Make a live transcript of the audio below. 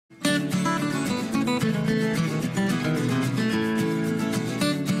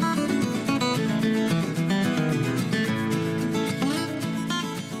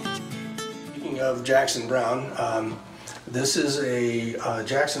of Jackson Browne. This is a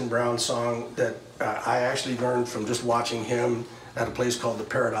Jackson Browne song that I actually learned from just watching him at a place called the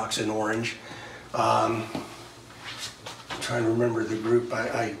Paradox in Orange. I'm trying to remember the group.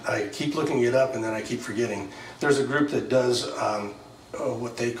 I keep looking it up and then I keep forgetting. There's a group that does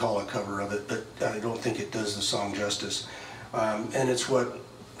what they call a cover of it, but I don't think it does the song justice. And it's what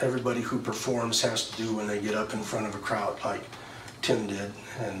everybody who performs has to do when they get up in front of a crowd, like Tim did,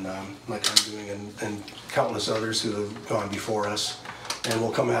 and like I'm doing, and countless others who have gone before us and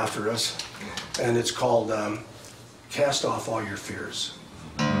will come after us. And it's called Cast Off All Your Fears.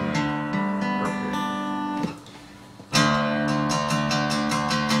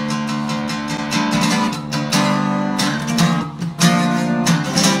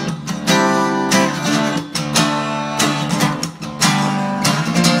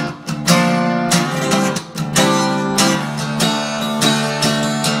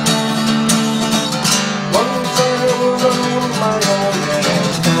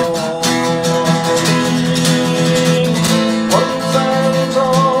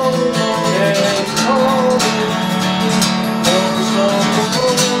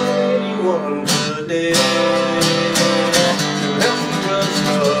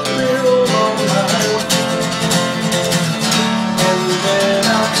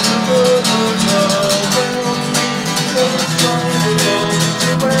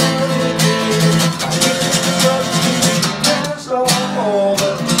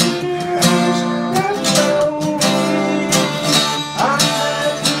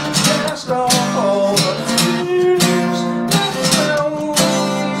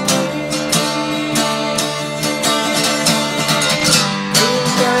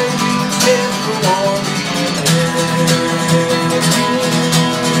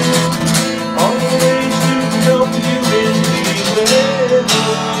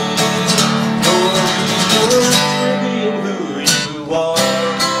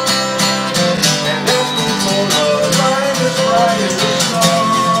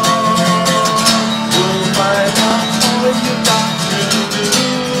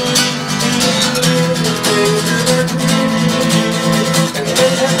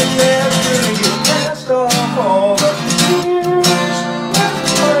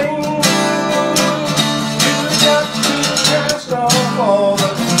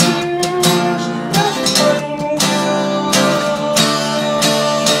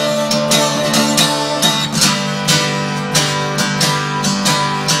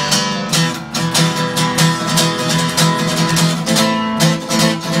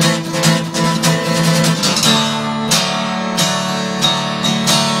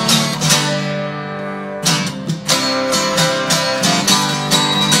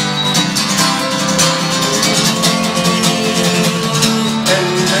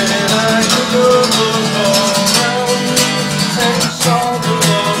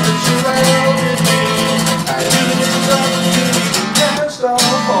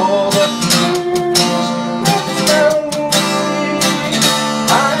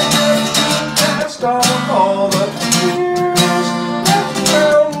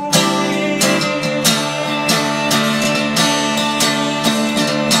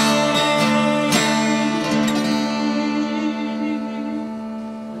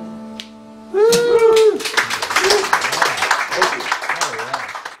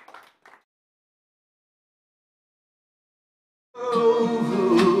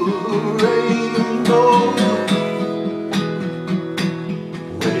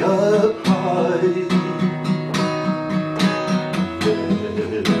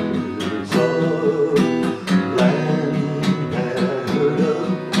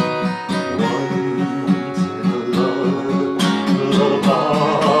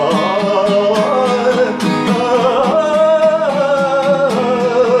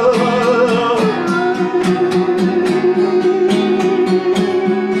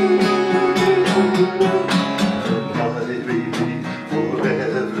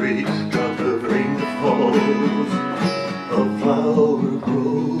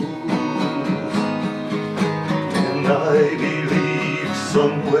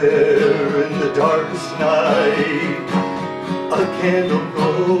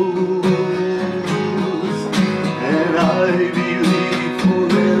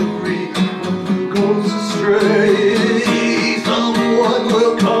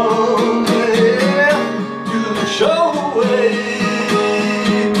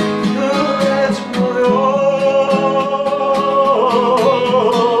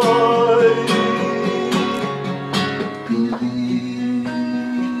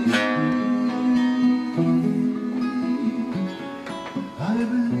 I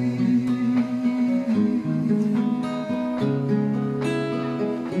believe